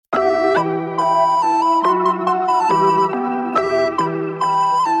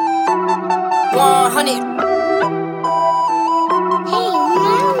on it. Hey, mommy.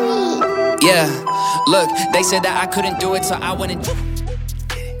 Yeah, look, they said that I couldn't do it, so I went and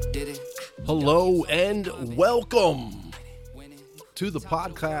did it. Hello and welcome to the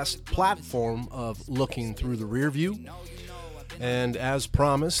podcast platform of Looking Through the Rearview. And as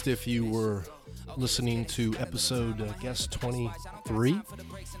promised, if you were listening to episode, 23,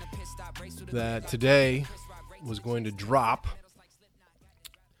 that today was going to drop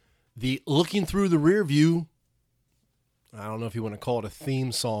the Looking Through the Rearview, I don't know if you want to call it a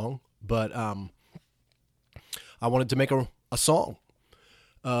theme song, but I wanted to make a song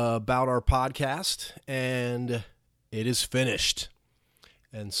about our podcast, and it is finished.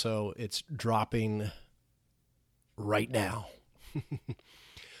 And so it's dropping right now.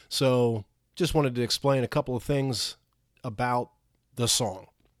 So just wanted to explain a couple of things about the song.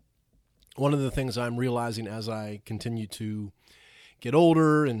 One of the things I'm realizing as I continue to get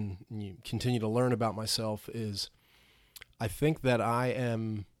older and continue to learn about myself is I think that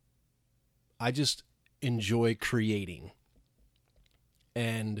I just enjoy creating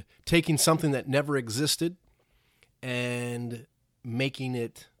and taking something that never existed and making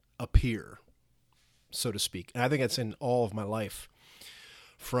it appear, so to speak. And I think that's in all of my life,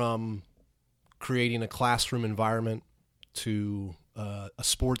 from creating a classroom environment to a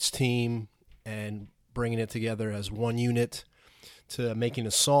sports team and bringing it together as one unit, to making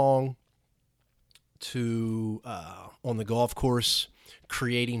a song, to on the golf course,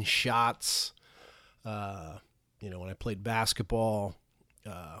 creating shots, when I played basketball,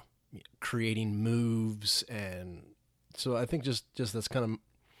 creating moves. And so I think just that's kind of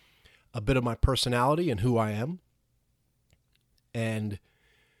a bit of my personality and who I am, and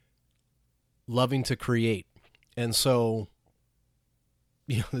loving to create. And so,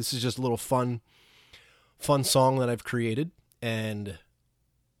 this is just a little fun song that I've created, and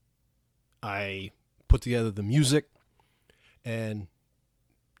I put together the music. And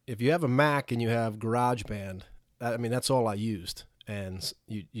if you have a Mac and you have GarageBand, that's all I used. And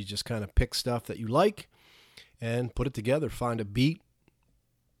you just kind of pick stuff that you like and put it together, find a beat,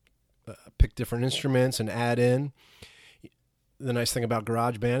 pick different instruments and add in. The nice thing about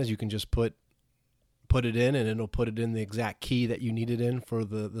GarageBand is you can just put it in, and it'll put it in the exact key that you need it in for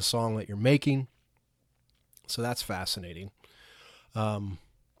the song that you're making. So that's fascinating. And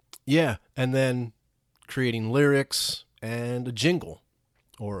then creating lyrics and a jingle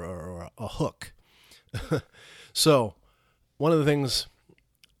or a hook. So one of the things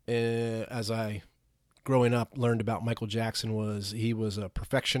as I, growing up, learned about Michael Jackson was he was a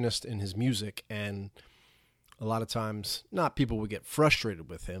perfectionist in his music, and a lot of times, not people would get frustrated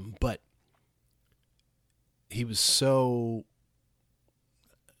with him, but he was so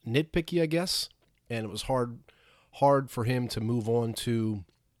nitpicky, I guess, and it was hard for him to move on to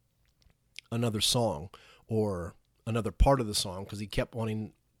another song or another part of the song because he kept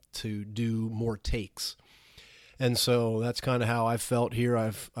wanting to do more takes. And so that's kind of how I felt here.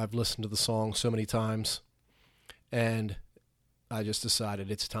 I've listened to the song so many times, and I just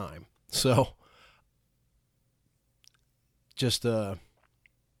decided it's time. So just a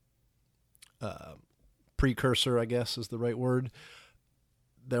precursor, I guess is the right word.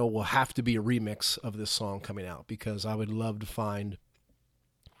 There will have to be a remix of this song coming out, because I would love to find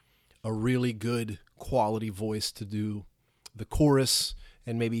a really good quality voice to do the chorus,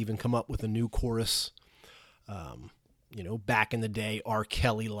 and maybe even come up with a new chorus. Back in the day, R.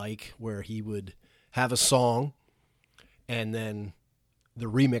 Kelly-like, where he would have a song and then the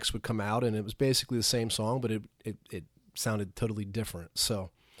remix would come out, and it was basically the same song, but it sounded totally different. So,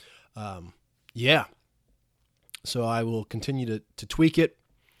 So I will continue to tweak it,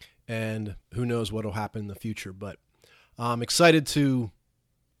 and who knows what will happen in the future. But I'm excited to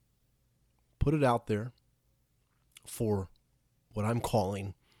put it out there for what I'm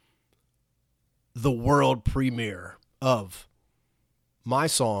calling the world premiere of my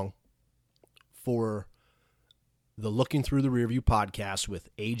song for the Looking Through the Rearview podcast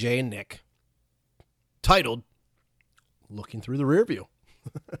with AJ and Nick, titled Looking Through the Rearview.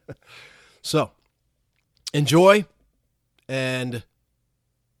 So, enjoy, and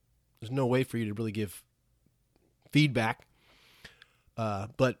there's no way for you to really give feedback,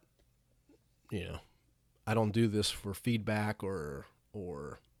 but, I don't do this for feedback or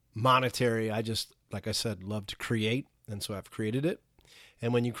monetary. I just, like I said, love to create, and so I've created it.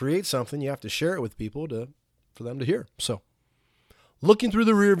 And when you create something, you have to share it with people for them to hear. So, Looking Through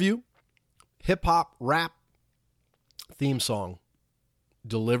the Rearview, hip-hop, rap, theme song,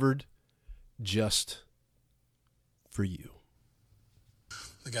 delivered just for you.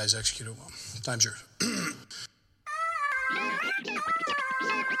 The guys executed well. Time's yours.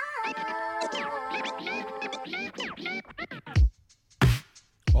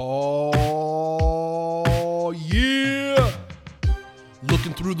 Oh, yeah.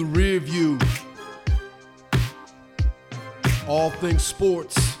 Looking through the rear view. All things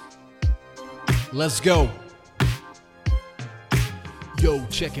sports. Let's go. Yo,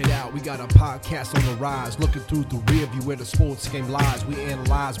 check it out. We got a podcast on the rise. Looking through the rear view where the sports game lies. We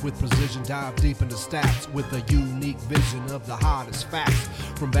analyze with precision, dive deep into stats with a unique vision of the hottest facts.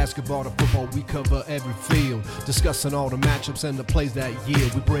 From basketball to football, we cover every field, discussing all the matchups and the plays that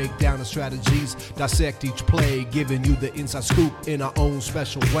yield. We break down the strategies, dissect each play, giving you the inside scoop in our own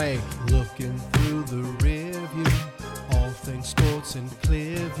special way. Looking through the rear view, all things sports in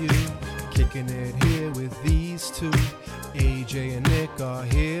clear view. Kicking it here with these two. AJ and Nick are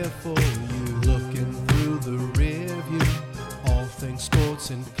here for you. Looking through the rear view, all things sports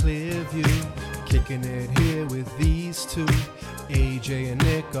in clear view. Kicking it here with these two. AJ and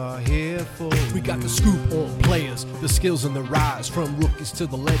Nick are here for you. We got the scoop on players, the skills and the rise. From rookies to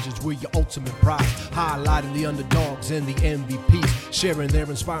the legends, we're your ultimate prize. Highlighting the underdogs and the MVPs, sharing their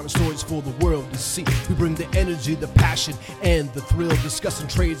inspiring stories for the world to see. We bring the energy, the passion, and the thrill, discussing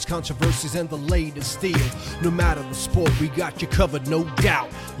trades, controversies, and the latest deal. No matter the sport, we got you covered, no doubt.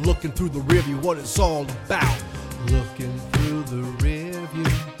 Looking through the rear view, what it's all about. Looking through the rear view,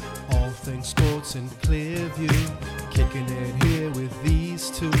 all things sports in clear view. Kicking it here with these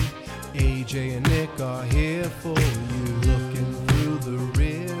two. AJ and Nick are here for you. Looking through the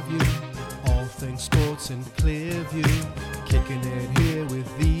rear view, all things sports in clear view. Kicking it here with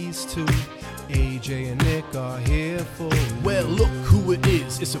these two. AJ and Nick are here for you. Well, look who it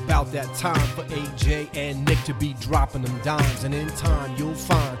is. It's about that time for AJ and Nick to be dropping them dimes. And in time you'll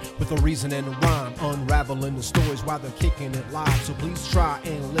find, with a reason and a rhyme, unraveling the stories while they're kicking it live. So please try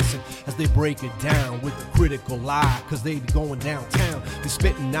and listen as they break it down with a critical eye, cause they be going downtown. They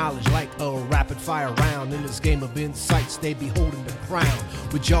spitting knowledge like a rapid fire round. In this game of insights they be holding the crown,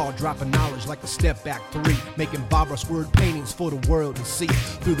 with jaw dropping knowledge like a step back three, making Barbara's word paintings for the world to see.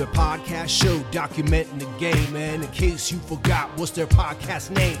 Through their podcast show, documenting the game. And in case you forgot, what's their podcast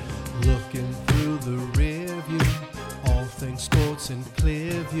name? Looking through the rear view, all things sports in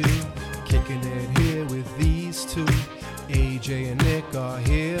clear view. Kicking it here with these two. AJ and Nick are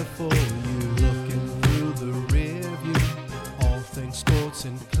here for you. Looking through the rear view, all things sports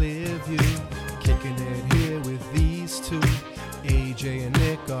in clear view. Kicking it here with these two. AJ and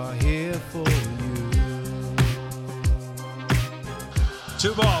Nick are here for you.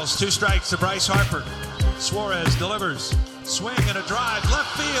 2 balls, 2 strikes to Bryce Harper. Suarez delivers. Swing and a drive.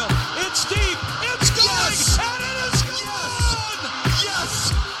 Left field. It's deep. It's going. Yes! And it is gone. Yes!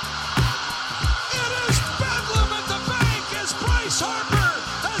 It is bedlam at the bank as Bryce Harper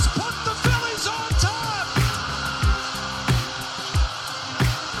has put the Phillies on top.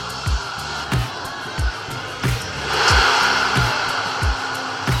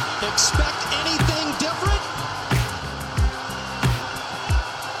 Expect anything different?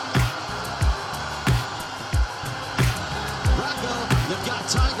 They've got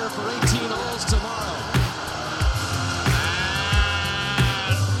Tiger for 18 holes tomorrow.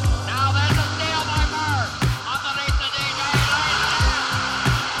 And now there's a steal by Murr. Underneath the DJ.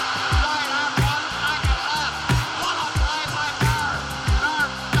 Right up, 1 second left. What a play by Murr. Murr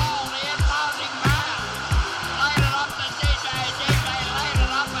stole the inbounding man. Laid it up to DJ. DJ laid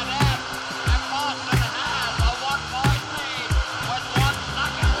it up and in. And Boston has a 1-point lead with 1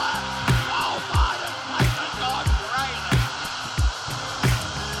 second left. Oh my, this place has gone crazy.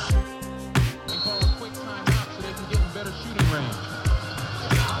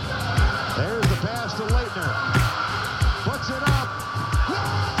 There's the pass to Leitner. Puts it up.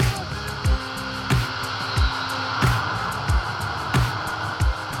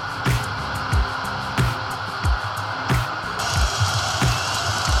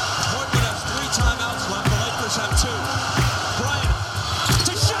 Portland has 3 timeouts left. The Lakers have 2. Bryant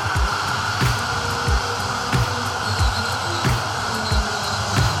to shot.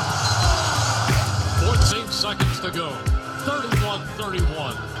 14 seconds to go.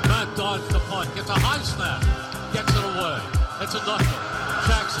 31-31. Matt dodged the punt. Gets a high snap. Gets it away. It's a knuckle.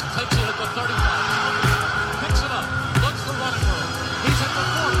 Jackson takes it at the 35. Picks it up. Looks the running room. He's at the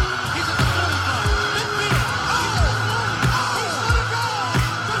 40. He's at the 45. Midfield. Oh! He's let it go.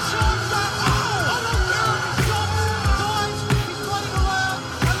 Deshaun Jackson. I don't care if he jumps, dives, he's running around.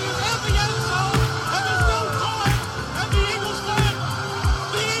 And he's in the end zone. And there's no time. And the Eagles win.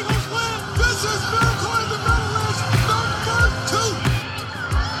 The Eagles win. This is Miracle in the Middle East. Number 2.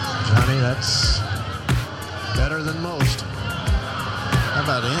 Johnny, that's better than most. How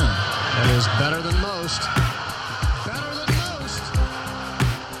about him? That is better than most. Better than most.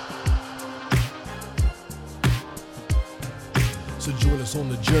 So Join us on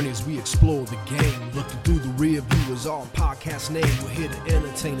the journey as we explore the game. Looking through the rear view is our podcast name. We're here to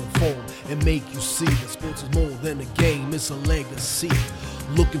entertain, inform, and make you see that sports is more than a game, it's a legacy.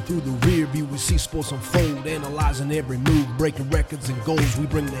 Looking through the rear view, we see sports unfold, analyzing every move, breaking records and goals. We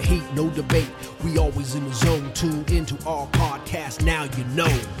bring the heat, no debate. We always in the zone. Tune into our podcast, now you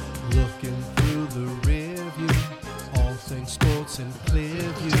know. Looking through the rear view, all things sports in clear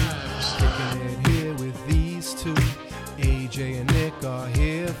view. Sticking it here with these two. AJ and Nick are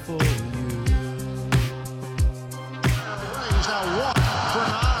here for you.